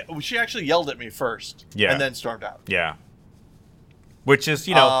 Oh yeah, she actually yelled at me first, and then stormed out. Yeah, which is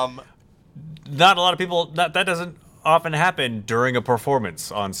not a lot of people. That doesn't often happen during a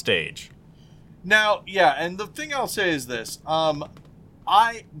performance on stage. Now, yeah, and the thing I'll say is this: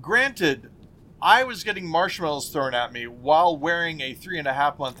 I was getting marshmallows thrown at me while wearing a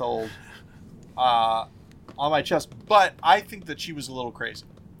 3.5-month-old on my chest, but I think that she was a little crazy.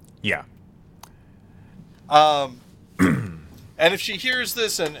 Yeah. And if she hears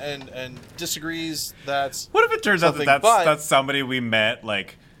this and disagrees, that's what if it turns out that that's that's somebody we met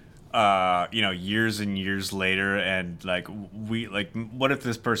years and years later, and what if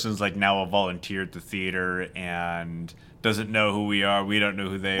this person's now a volunteer at the theater and doesn't know who we are? We don't know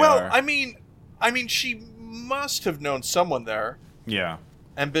who they are. Well, I mean, she must have known someone there. Yeah.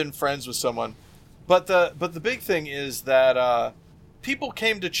 And been friends with someone, but the big thing is that people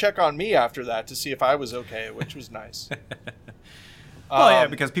came to check on me after that to see if I was okay, which was nice. Yeah,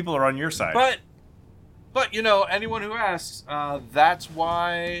 because people are on your side. But anyone who asks, that's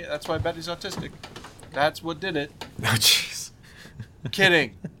why Betty's autistic. That's what did it. Oh, jeez.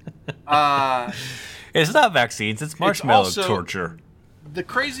 Kidding. It's not vaccines. It's marshmallow torture. the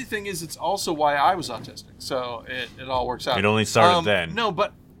crazy thing is, it's also why I was autistic. So it all works out. It only started then. No,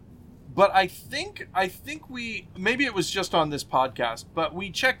 but I think we, maybe it was just on this podcast, but we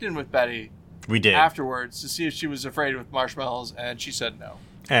checked in with Betty. We did afterwards to see if she was afraid with marshmallows, and she said no.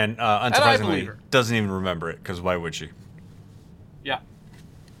 And unsurprisingly, doesn't even remember it, because why would she? Yeah.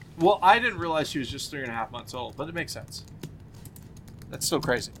 Well, I didn't realize she was just 3.5 months old, but it makes sense. That's so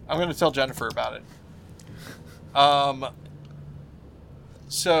crazy. I'm going to tell Jennifer about it.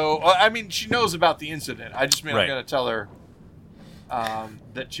 So, I mean, she knows about the incident. I just mean I'm going to tell her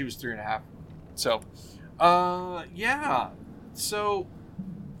that she was 3.5. So, yeah. So,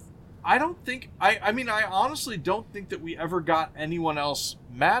 I don't think... I mean, I honestly don't think that we ever got anyone else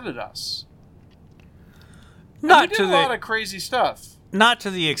mad at us. Not we did a lot of crazy stuff. Not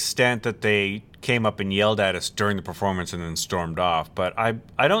to the extent that they came up and yelled at us during the performance and then stormed off. But I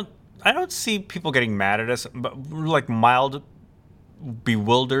don't see people getting mad at us, but like mild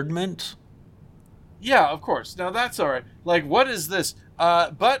bewilderment. Yeah, of course. Now that's all right. Like, what is this?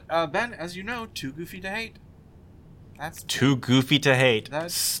 But Ben, as you know, Too Goofy to Hate. That's Too Goofy to Hate.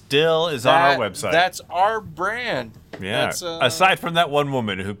 That still is on our website. That's our brand. Yeah. That's, aside from that one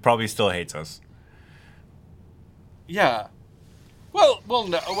woman who probably still hates us. Yeah. Well,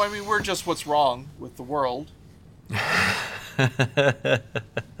 no. I mean, we're just what's wrong with the world.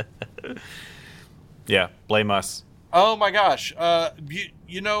 Yeah, blame us. Oh my gosh.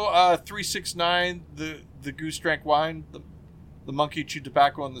 You know 369, the goose drank wine, the monkey chewed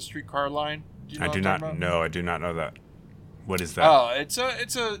tobacco on the streetcar line? Do you know I do not know. I do not know that. What is that? Oh, it's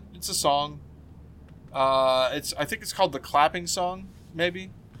a song. I think it's called the Clapping Song,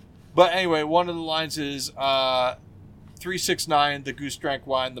 maybe. But anyway, one of the lines is 369, the goose drank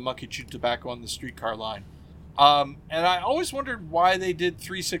wine, the monkey chewed tobacco on the streetcar line. And I always wondered why they did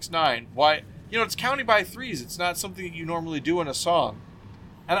 369. Why, it's counting by threes. It's not something that you normally do in a song.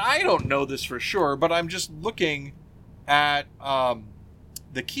 And I don't know this for sure, but I'm just looking at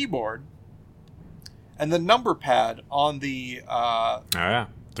the keyboard and the number pad on the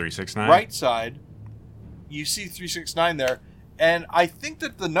 369 right side. You see 369 there. And I think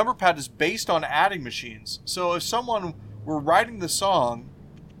that the number pad is based on adding machines. So if someone were writing the song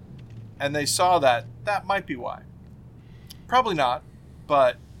and they saw that might be why. Probably not,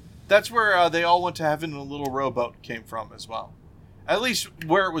 but that's where they all went to heaven in a little rowboat came from as well. At least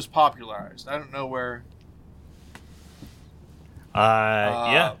where it was popularized. I don't know where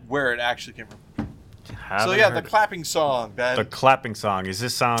where it actually came from. The clapping song, Ben. The clapping song. Is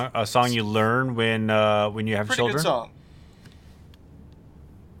this a song you learn when you have children? Pretty good song.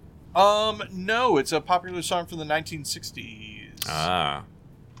 No, it's a popular song from the 1960s. Ah.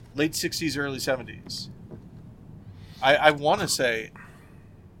 Late 60s, early 70s. I want to say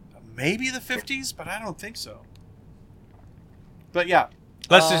maybe the 50s, but I don't think so. But yeah.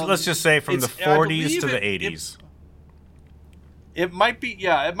 Let's just say from the 40s to the 80s. It might be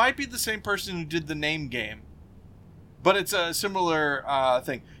the same person who did the Name Game. But it's a similar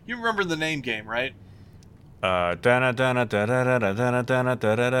thing. You remember the Name Game, right? Yep.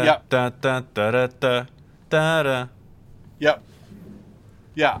 Yep.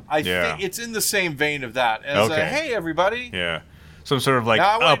 Yeah, I think it's in the same vein of that. As hey, everybody. Yeah. Some sort of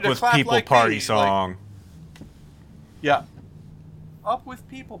up with people like party song. Yeah. Up with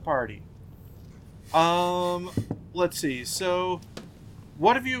people party. Let's see. So,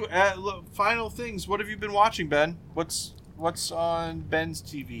 what have you? Final things. What have you been watching, Ben? What's on Ben's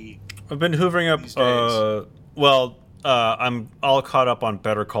TV? I've been hoovering up. I'm all caught up on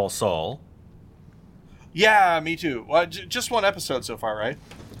Better Call Saul. Yeah, me too. Well, just one episode so far, right?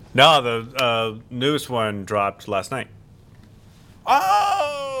 No, the newest one dropped last night.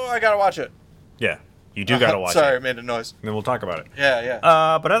 Oh, I gotta watch it. Yeah, you do gotta watch it. Sorry, I made a noise. And then we'll talk about it. Yeah.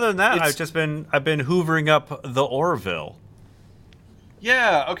 But other than that, I've been hoovering up the Orville.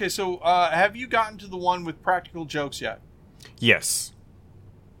 Yeah. Okay. So, have you gotten to the one with practical jokes yet? Yes.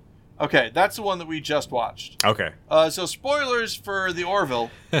 Okay, that's the one that we just watched. Okay. So spoilers for the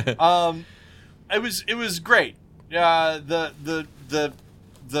Orville. It was great. The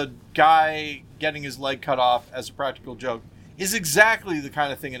guy getting his leg cut off as a practical joke is exactly the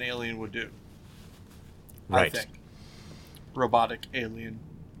kind of thing an alien would do. Right. I think. Robotic alien.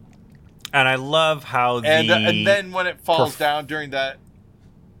 And I love how and then when it falls down during that.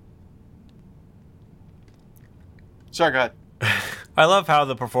 Sorry, go ahead. I love how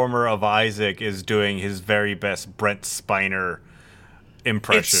the performer of Isaac is doing his very best Brent Spiner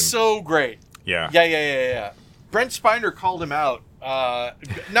impression. It's so great. Yeah. Brent Spiner called him out.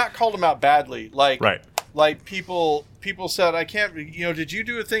 Not called him out badly. Like people said, I can't, did you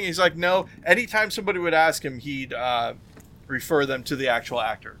do a thing? He's like, no. Anytime somebody would ask him, he'd refer them to the actual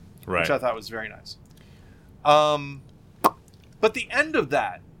actor, Right. which I thought was very nice. But the end of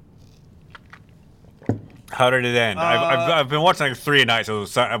that. How did it end? I've been watching like 3 a night, so at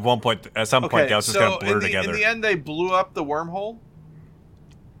some point, that was just going to blur together. In the end, they blew up the wormhole,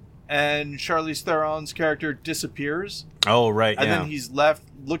 and Charlize Theron's character disappears. Oh, right, and then he's left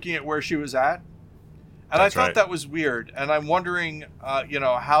looking at where she was at. And That's I thought right. that was weird, and I'm wondering,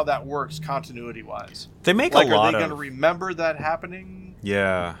 how that works continuity-wise. They make Like, a lot are they of... going to remember that happening?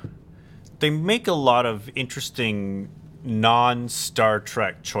 Yeah. They make a lot of interesting non-Star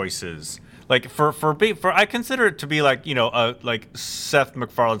Trek choices. Like for I consider it to be like, like Seth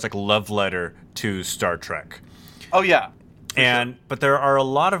MacFarlane's like love letter to Star Trek. Oh yeah. But there are a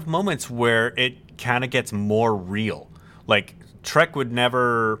lot of moments where it kind of gets more real. Like Trek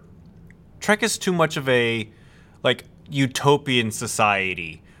is too much of a like utopian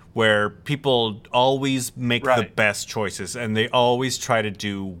society where people always make the best choices and they always try to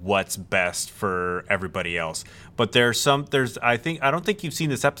do what's best for everybody else. But I don't think you've seen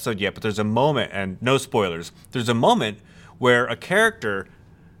this episode yet, but there's a moment, and no spoilers, there's a moment where a character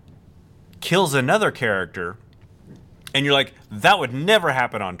kills another character and you're like, that would never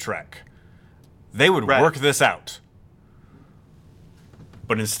happen on Trek. They would work this out.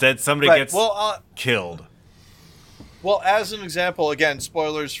 But instead somebody gets killed. Well, as an example, again,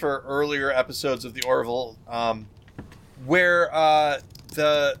 spoilers for earlier episodes of the Orville, where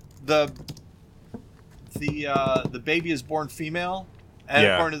the baby is born female, and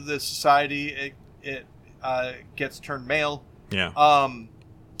according to the society, it gets turned male. Yeah.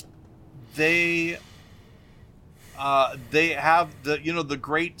 They have the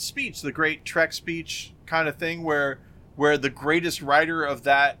great speech, the great Trek speech kind of thing, where the greatest writer of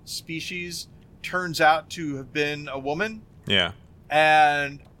that species turns out to have been a woman. Yeah.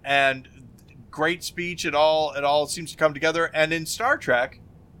 And great speech, it all seems to come together. And in Star Trek,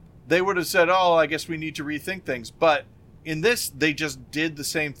 they would have said, "Oh, I guess we need to rethink things." But in this, they just did the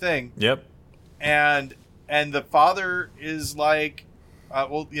same thing. Yep. And the father is like,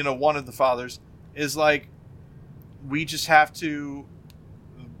 one of the fathers is like, we just have to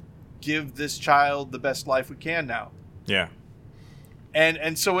give this child the best life we can now. Yeah.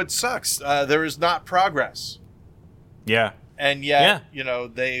 And so it sucks. There is not progress. Yeah. And yet,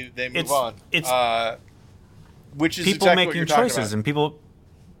 they move on. It's which is people exactly making what you're talking choices about. and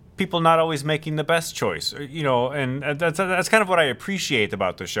people not always making the best choice. And that's kind of what I appreciate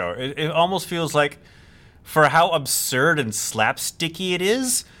about the show. It almost feels like, for how absurd and slapsticky it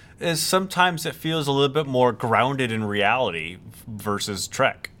is sometimes it feels a little bit more grounded in reality versus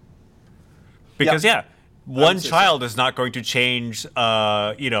Trek. Because one child is not going to change,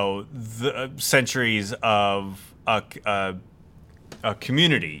 the centuries of a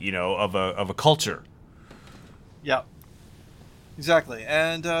community, of a culture. Yeah, exactly.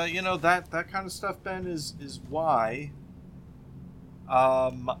 And that kind of stuff, Ben, is why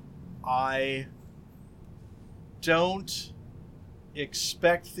I don't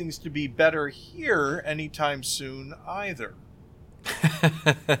expect things to be better here anytime soon either.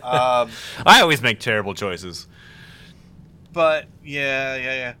 I always make terrible choices. But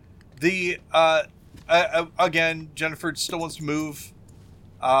yeah. The again, Jennifer still wants to move.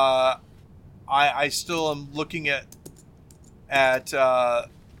 I still am looking at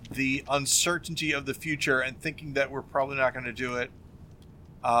the uncertainty of the future and thinking that we're probably not going to do it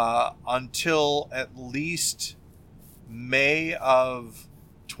until at least May of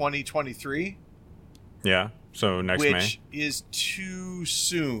 2023. Yeah. So next May. Which is too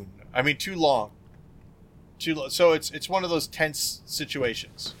soon. I mean, too long. So it's one of those tense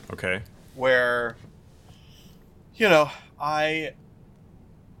situations. Okay. Where, I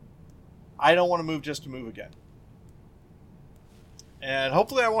don't want to move just to move again. And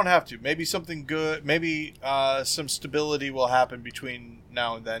hopefully I won't have to. Maybe something good, maybe some stability will happen between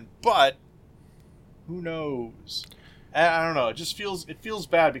now and then. But who knows? I don't know. It just feels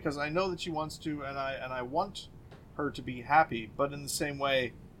bad because I know that she wants to, and I want her to be happy. But in the same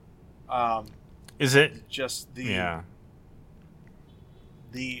way, is it just yeah?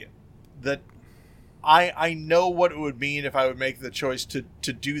 That I know what it would mean if I would make the choice to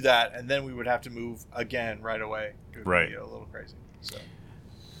do that, and then we would have to move again right away. It would be a little crazy. So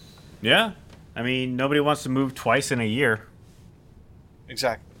yeah, I mean, nobody wants to move twice in a year.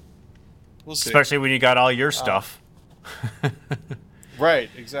 Exactly. We'll see. Especially when you got all your stuff. Right,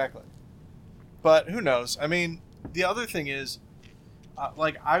 exactly. But who knows? I mean, the other thing is,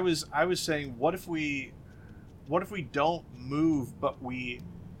 like I was saying, what if we don't move, but we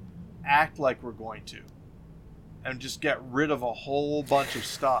act like we're going to, and just get rid of a whole bunch of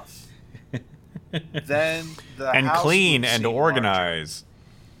stuff? then the and house clean would and seem organize.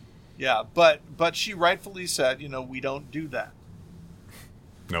 larger. Yeah, but she rightfully said, we don't do that.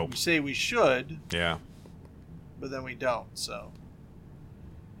 Nope. We say we should, Yeah. but then we don't. So,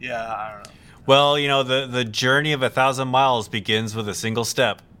 yeah, I don't know. Well, the journey of 1,000 miles begins with a single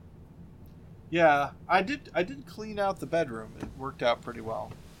step. Yeah, I did clean out the bedroom. It worked out pretty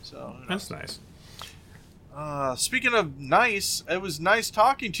well. So That's nice. Speaking of nice, it was nice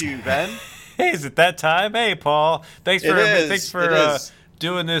talking to you, Ben. Hey, is it that time? Hey, Paul. Thanks for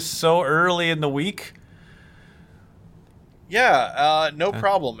doing this so early in the week. Yeah, no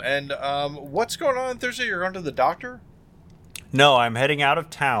problem. And what's going on Thursday? You're going to the doctor? No, I'm heading out of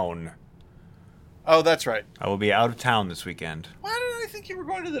town. Oh, that's right. I will be out of town this weekend. Why did I think you were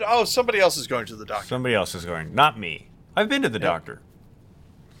going to the... Oh, somebody else is going to the doctor. Somebody else is going. Not me. I've been to the doctor.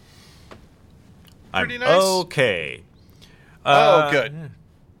 Pretty I'm nice? okay. Good.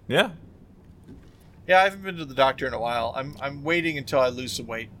 Yeah. Yeah, I haven't been to the doctor in a while. I'm waiting until I lose some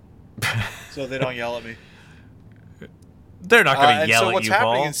weight so they don't yell at me. They're not going to yell so at what's you,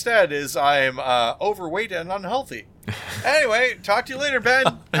 happening Paul. instead is I'm overweight and unhealthy. Anyway, talk to you later, Ben.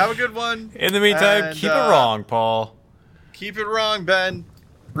 Have a good one. In the meantime, And, keep it wrong, Paul. Keep it wrong, Ben.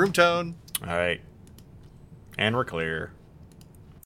 Room tone. All right. And we're clear.